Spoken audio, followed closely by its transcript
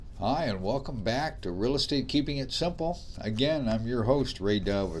Hi, and welcome back to Real Estate Keeping It Simple. Again, I'm your host, Ray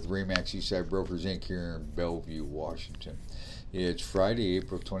Dove with Remax Eastside Brokers Inc. here in Bellevue, Washington. It's Friday,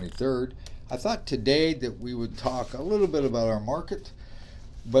 April 23rd. I thought today that we would talk a little bit about our market,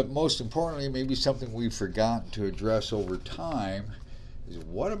 but most importantly, maybe something we've forgotten to address over time is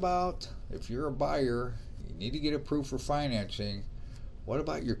what about if you're a buyer, you need to get approved for financing, what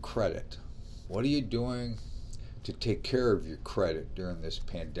about your credit? What are you doing to take care of your credit during this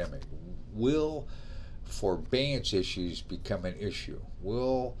pandemic? Will forbearance issues become an issue?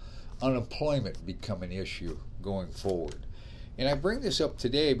 Will unemployment become an issue going forward? And I bring this up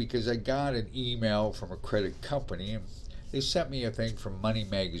today because I got an email from a credit company, and they sent me a thing from Money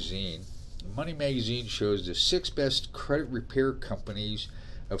Magazine. Money Magazine shows the 6 best credit repair companies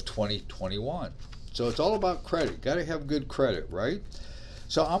of 2021. So it's all about credit. Got to have good credit, right?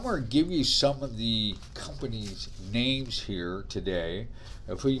 So I'm going to give you some of the companies' names here today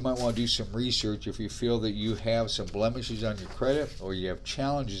of who you might want to do some research if you feel that you have some blemishes on your credit or you have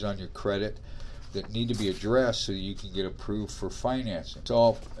challenges on your credit that need to be addressed so you can get approved for financing.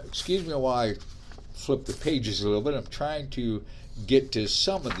 So excuse me while I flip the pages a little bit. I'm trying to get to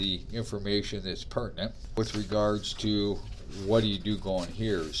some of the information that's pertinent with regards to what do you do going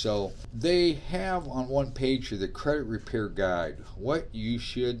here. So they have on one page here the credit repair guide, what you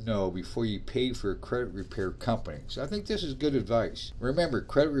should know before you pay for a credit repair company. So I think this is good advice. Remember,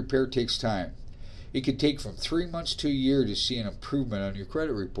 credit repair takes time. It could take from 3 months to a year to see an improvement on your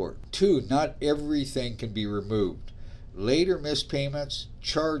credit report. 2, not everything can be removed. Later missed payments,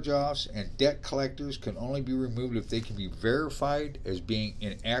 charge-offs, and debt collectors can only be removed if they can be verified as being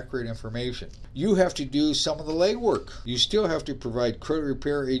inaccurate information. You have to do some of the legwork. You still have to provide credit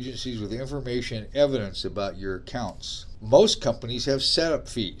repair agencies with information and evidence about your accounts. Most companies have setup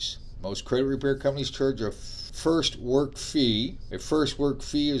fees. Most credit repair companies charge a first work fee. A first work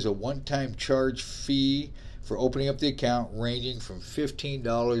fee is a one-time charge fee for opening up the account ranging from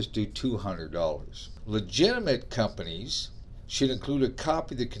 $15 to $200. Legitimate companies should include a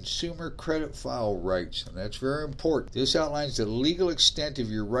copy of the consumer credit file rights, and that's very important. This outlines the legal extent of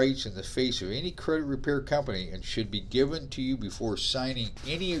your rights in the face of any credit repair company and should be given to you before signing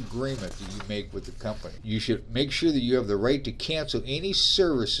any agreement that you make with the company. You should make sure that you have the right to cancel any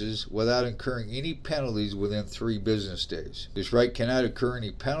services without incurring any penalties within 3 business days. This right cannot incur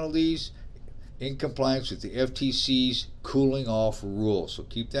any penalties in compliance with the FTC's cooling off rules. So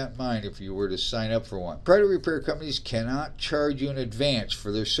keep that in mind if you were to sign up for one. Credit repair companies cannot charge you in advance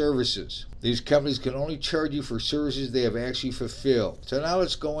for their services. These companies can only charge you for services they have actually fulfilled. So now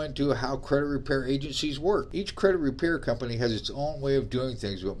let's go into how credit repair agencies work. Each credit repair company has its own way of doing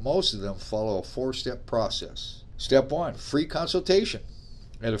things, but most of them follow a 4-step process. Step 1, free consultation.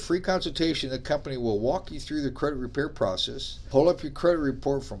 At a free consultation, the company will walk you through the credit repair process, pull up your credit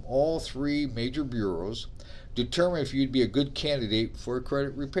report from all 3 major bureaus, determine if you'd be a good candidate for a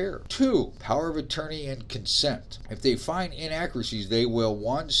credit repair. 2, power of attorney and consent. If they find inaccuracies, they will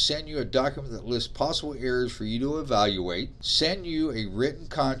 1, send you a document that lists possible errors for you to evaluate, send you a written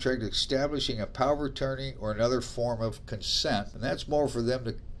contract establishing a power of attorney or another form of consent, and that's more for them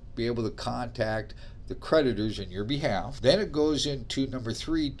to be able to contact the creditors in your behalf. Then it goes into number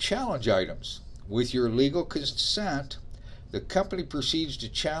 3, challenge items. With your legal consent, the company proceeds to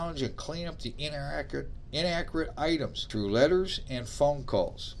challenge and clean up the inaccurate items through letters and phone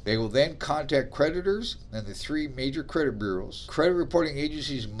calls. They will then contact creditors and the 3 major credit bureaus. Credit reporting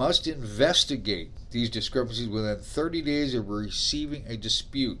agencies must investigate these discrepancies within 30 days of receiving a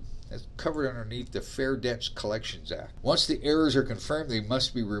dispute. That's covered underneath the Fair Debts Collections Act. Once the errors are confirmed, they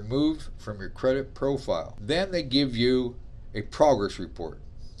must be removed from your credit profile. Then they give you a progress report.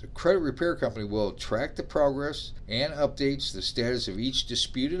 The credit repair company will track the progress and updates the status of each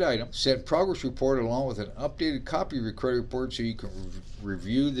disputed item. Send progress report along with an updated copy of your credit report so you can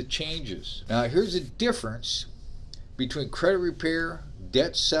review the changes. Now here's the difference between credit repair,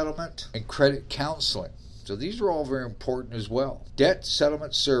 debt settlement, and credit counseling. So these are all very important as well. Debt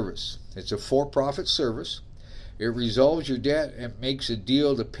settlement service. It's a for-profit service. It resolves your debt and makes a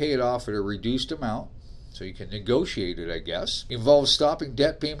deal to pay it off at a reduced amount. So you can negotiate it, I guess. Involves stopping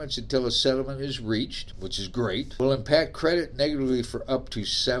debt payments until a settlement is reached, which is great. Will impact credit negatively for up to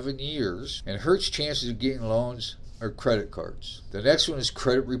 7 years and hurts chances of getting loans or credit cards. The next one is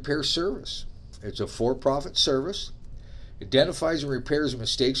credit repair service. It's a for-profit service. Identifies and repairs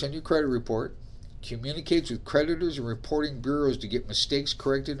mistakes on your credit report. Communicates with creditors and reporting bureaus to get mistakes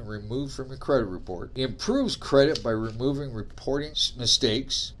corrected and removed from your credit report. Improves credit by removing reporting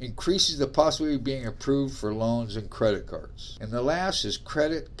mistakes. Increases the possibility of being approved for loans and credit cards. And the last is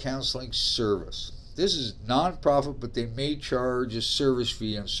credit counseling service. This is non-profit, but they may charge a service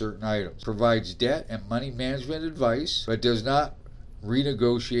fee on certain items. Provides debt and money management advice, but does not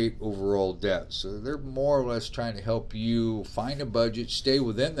renegotiate overall debt. So they're more or less trying to help you find a budget, stay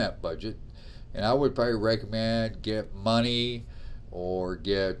within that budget. And I would probably recommend get Money or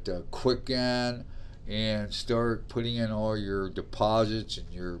get Quicken and start putting in all your deposits and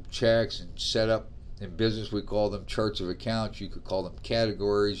your checks and set up. In business, we call them charts of accounts. You could call them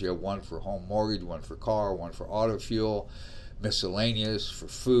categories. You have one for home mortgage, one for car, one for auto fuel, miscellaneous for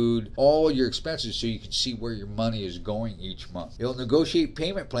food, all your expenses, so you can see where your money is going each month. It'll negotiate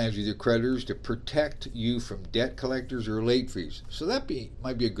payment plans with your creditors to protect you from debt collectors or late fees. So that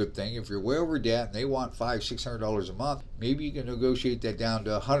might be a good thing. If you're way over debt and they want $500-$600 a month, maybe you can negotiate that down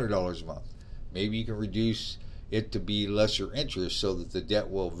to $100 a month. Maybe you can reduce it to be lesser interest so that the debt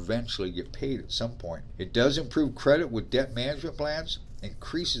will eventually get paid at some point. It does improve credit with debt management plans,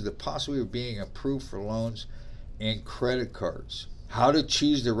 increases the possibility of being approved for loans and credit cards. How to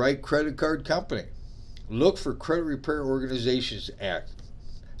choose the right credit card company. Look for Credit Repair Organizations Act,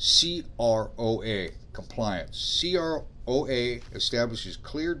 CROA compliance. CROA establishes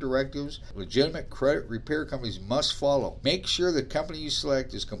clear directives legitimate credit repair companies must follow. Make sure the company you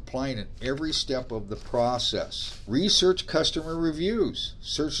select is compliant in every step of the process. Research customer reviews.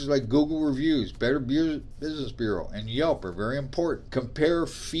 Searches like Google Reviews, Better Business Bureau, and Yelp are very important. Compare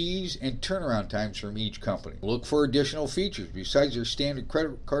fees and turnaround times from each company. Look for additional features. Besides their standard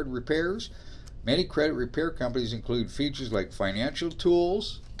credit card repairs, many credit repair companies include features like financial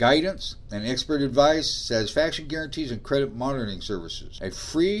tools, guidance, and expert advice, satisfaction guarantees, and credit monitoring services. A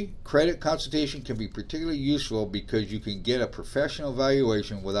free credit consultation can be particularly useful because you can get a professional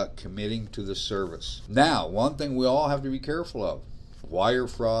evaluation without committing to the service. Now, one thing we all have to be careful of: wire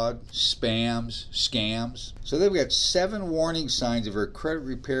fraud, spams, scams. So they've got 7 warning signs of a credit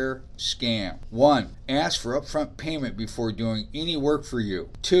repair scam. 1. Ask for upfront payment before doing any work for you.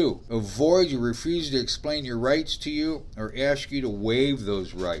 2. Avoid or refuse to explain your rights to you or ask you to waive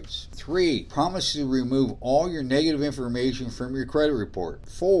those rights. 3. Promise to remove all your negative information from your credit report.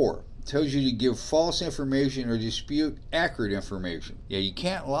 4. Tells you to give false information or dispute accurate information. Yeah, you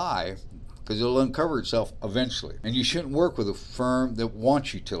can't lie, because it'll uncover itself eventually. And you shouldn't work with a firm that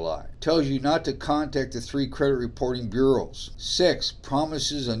wants you to lie. Tells you not to contact the 3 credit reporting bureaus. 6.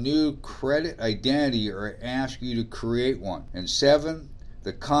 Promises a new credit identity or asks you to create one. And 7.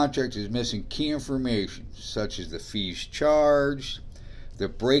 The contract is missing key information, such as the fees charged, the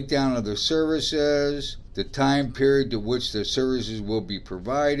breakdown of the services, the time period to which the services will be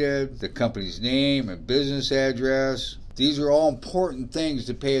provided, the company's name and business address. These are all important things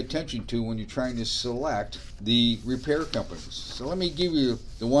to pay attention to when you're trying to select the repair companies. So let me give you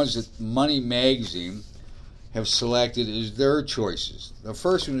the ones that Money Magazine have selected as their choices. The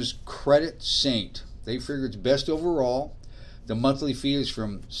first one is Credit Saint. They figure it's best overall. The monthly fee is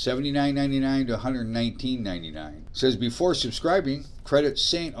from $79.99 to $119.99. It says before subscribing, Credit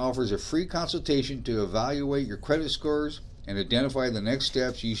Saint offers a free consultation to evaluate your credit scores and identify the next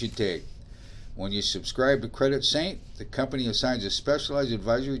steps you should take. When you subscribe to Credit Saint, the company assigns a specialized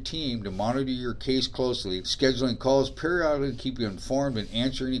advisory team to monitor your case closely, scheduling calls periodically to keep you informed and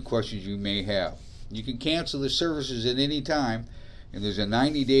answer any questions you may have. You can cancel the services at any time, and there's a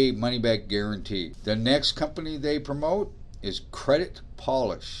 90-day money-back guarantee. The next company they promote is Credit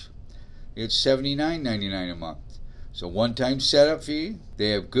Polish. It's $79.99 a month. So one-time setup fee.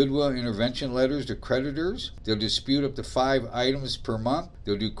 They have goodwill intervention letters to creditors. They'll dispute up to 5 items per month.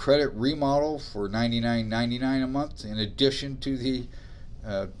 They'll do credit remodel for $99.99 a month in addition to the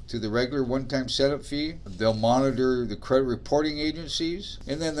regular one-time setup fee. They'll monitor the credit reporting agencies.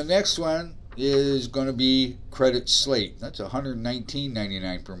 And then the next one is going to be Credit Slate. That's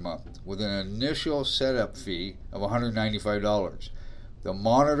 $119.99 per month with an initial setup fee of $195. They'll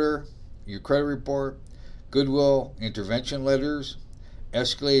monitor your credit report, goodwill intervention letters,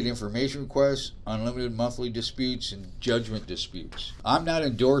 escalated information requests, unlimited monthly disputes, and judgment disputes. I'm not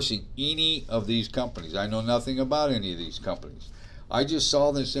endorsing any of these companies. I know nothing about any of these companies. I just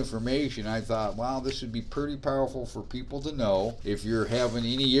saw this information. I thought, wow, this would be pretty powerful for people to know if you're having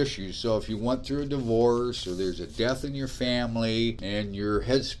any issues. So if you went through a divorce or there's a death in your family and your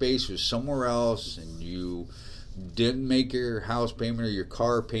headspace was somewhere else and you didn't make your house payment or your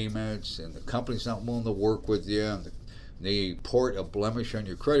car payments and the company's not willing to work with you and they report a blemish on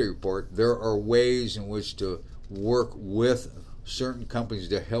your credit report, there are ways in which to work with certain companies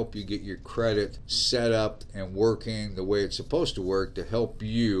to help you get your credit set up and working the way it's supposed to work to help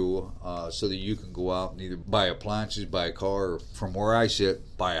you so that you can go out and either buy appliances, buy a car, or from where I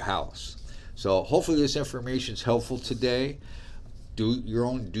sit, buy a house. So hopefully this information is helpful today. do your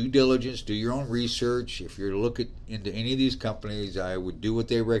own due diligence, do your own research. If you're looking into any of these companies, I would do what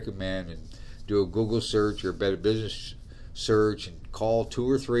they recommend and do a Google search or a Better Business search and call 2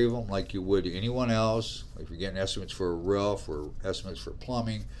 or 3 of them like you would anyone else. If you're getting estimates for a roof or estimates for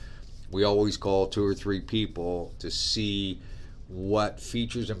plumbing, we always call 2 or 3 people to see what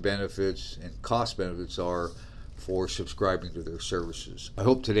features and benefits and cost benefits are for subscribing to their services. I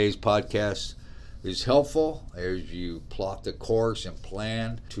hope today's podcast is helpful as you plot the course and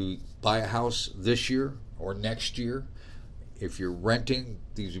plan to buy a house this year or next year. If you're renting,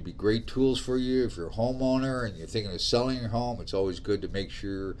 these would be great tools for you. If you're a homeowner and you're thinking of selling your home, it's always good to make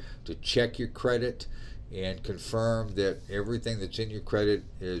sure to check your credit and confirm that everything that's in your credit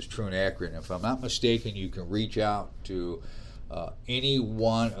is true and accurate. And if I'm not mistaken, you can reach out to any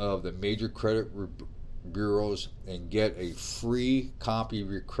one of the major credit bureaus and get a free copy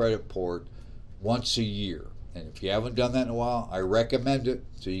of your credit report once a year. And if you haven't done that in a while, I recommend it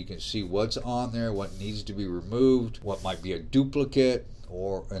so you can see what's on there, what needs to be removed, what might be a duplicate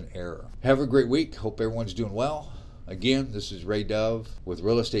or an error. Have a great week. Hope everyone's doing well. Again, this is Ray Dove with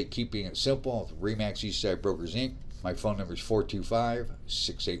Real Estate Keeping It Simple with RE/MAX Eastside Brokers Inc. My phone number is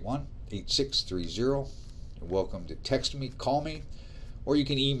 425-681-8630. You're welcome to text me, call me, or you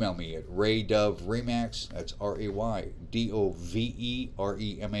can email me at RayDoveRemax, that's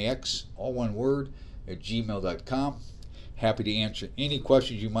RayDoveremax, all one word, at gmail.com. Happy to answer any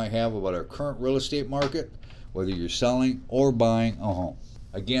questions you might have about our current real estate market, whether you're selling or buying a home.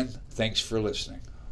 Again, thanks for listening.